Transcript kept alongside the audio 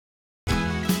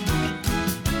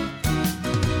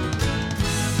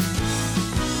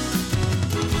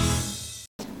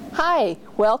Hi,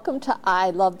 welcome to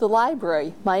I Love the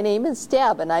Library. My name is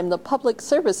Deb and I'm the Public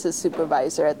Services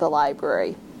Supervisor at the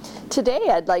library. Today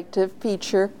I'd like to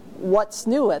feature What's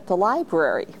New at the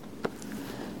Library.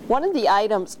 One of the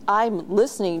items I'm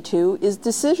listening to is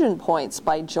Decision Points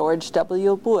by George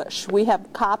W. Bush. We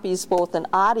have copies both in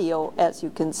audio, as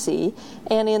you can see,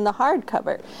 and in the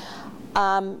hardcover.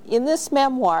 In this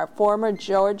memoir, former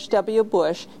George W.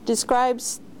 Bush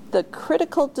describes the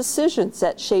critical decisions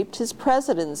that shaped his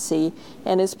presidency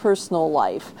and his personal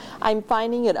life. I'm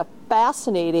finding it a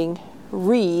fascinating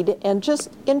read and just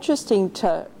interesting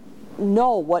to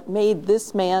know what made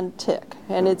this man tick.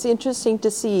 And it's interesting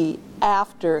to see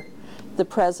after the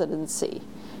presidency,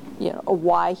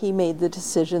 why he made the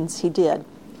decisions he did.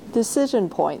 Decision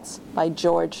Points by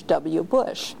George W.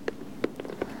 Bush.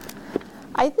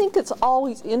 I think it's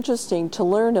always interesting to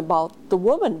learn about the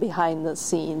woman behind the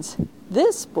scenes.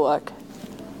 This book,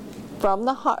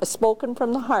 Spoken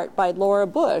from the Heart by Laura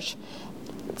Bush,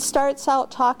 starts out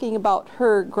talking about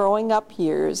her growing up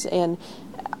years and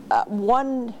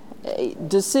one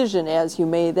decision, as you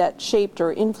may, that shaped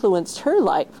or influenced her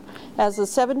life. As a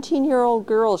 17-year-old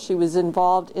girl, she was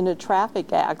involved in a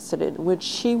traffic accident in which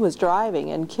she was driving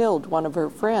and killed one of her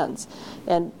friends,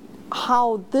 and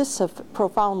how this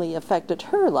profoundly affected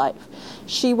her life.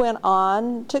 She went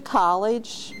on to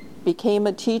college, became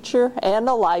a teacher and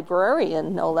a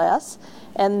librarian, no less,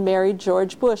 and married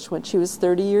George Bush when she was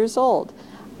 30 years old.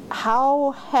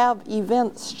 How have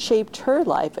events shaped her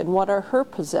life, and what are her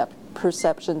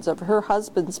perceptions of her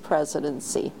husband's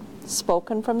presidency?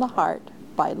 Spoken from the Heart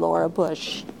by Laura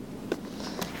Bush.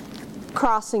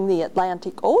 Crossing the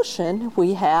Atlantic Ocean,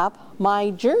 we have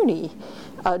My Journey,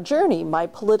 My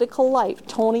Political Life,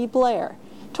 Tony Blair.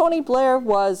 Tony Blair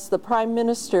was the Prime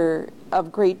Minister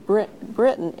of Great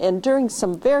Britain, and during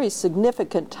some very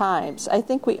significant times. I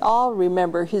think we all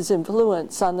remember his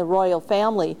influence on the royal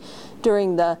family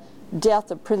during the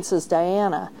death of Princess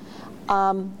Diana.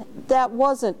 That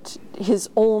wasn't his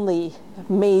only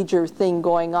major thing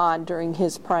going on during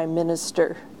his prime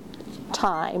minister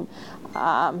time.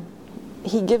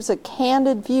 He gives a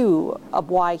candid view of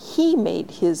why he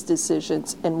made his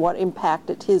decisions and what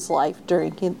impacted his life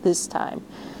during this time.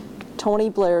 Tony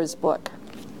Blair's book.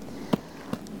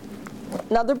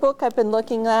 Another book I've been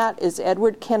looking at is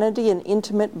Edward Kennedy, An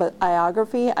Intimate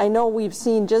Biography. I know we've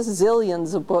seen just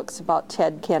zillions of books about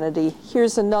Ted Kennedy.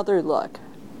 Here's another look.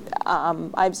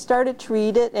 I've started to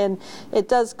read it, and it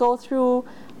does go through,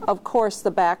 of course,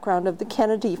 the background of the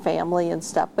Kennedy family and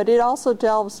stuff, but it also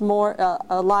delves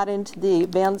a lot into the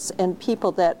events and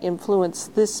people that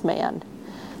influenced this man.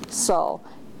 So,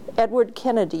 Edward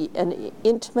Kennedy, An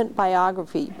Intimate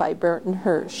Biography by Burton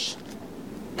Hirsch.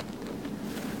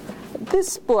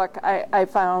 This book I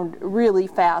found really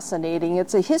fascinating.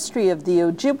 It's a history of the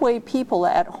Ojibwe people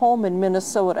at home in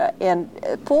Minnesota, and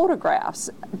photographs,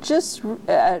 just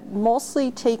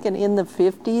mostly taken in the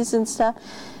 50s and stuff.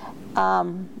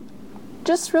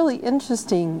 Just really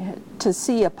interesting to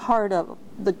see a part of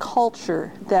the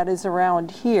culture that is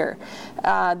around here.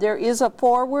 There is a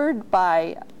foreword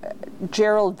by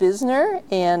Gerald Visner,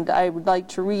 and I would like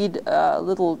to read a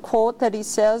little quote that he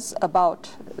says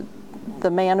about the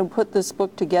man who put this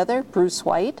book together, Bruce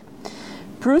White.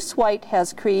 Bruce White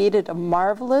has created a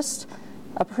marvelous,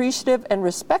 appreciative, and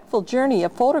respectful journey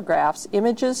of photographs,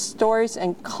 images, stories,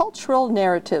 and cultural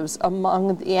narratives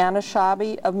among the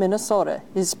Anishinaabe of Minnesota.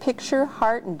 His picture,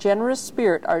 heart, and generous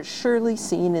spirit are surely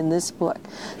seen in this book.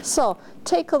 So,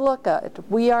 take a look at it.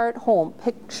 We Are at Home,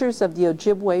 Pictures of the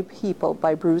Ojibwe People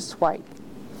by Bruce White.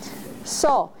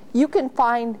 So, you can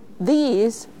find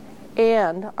these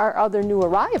and our other new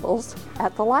arrivals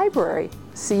at the library.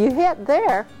 See you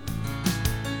there.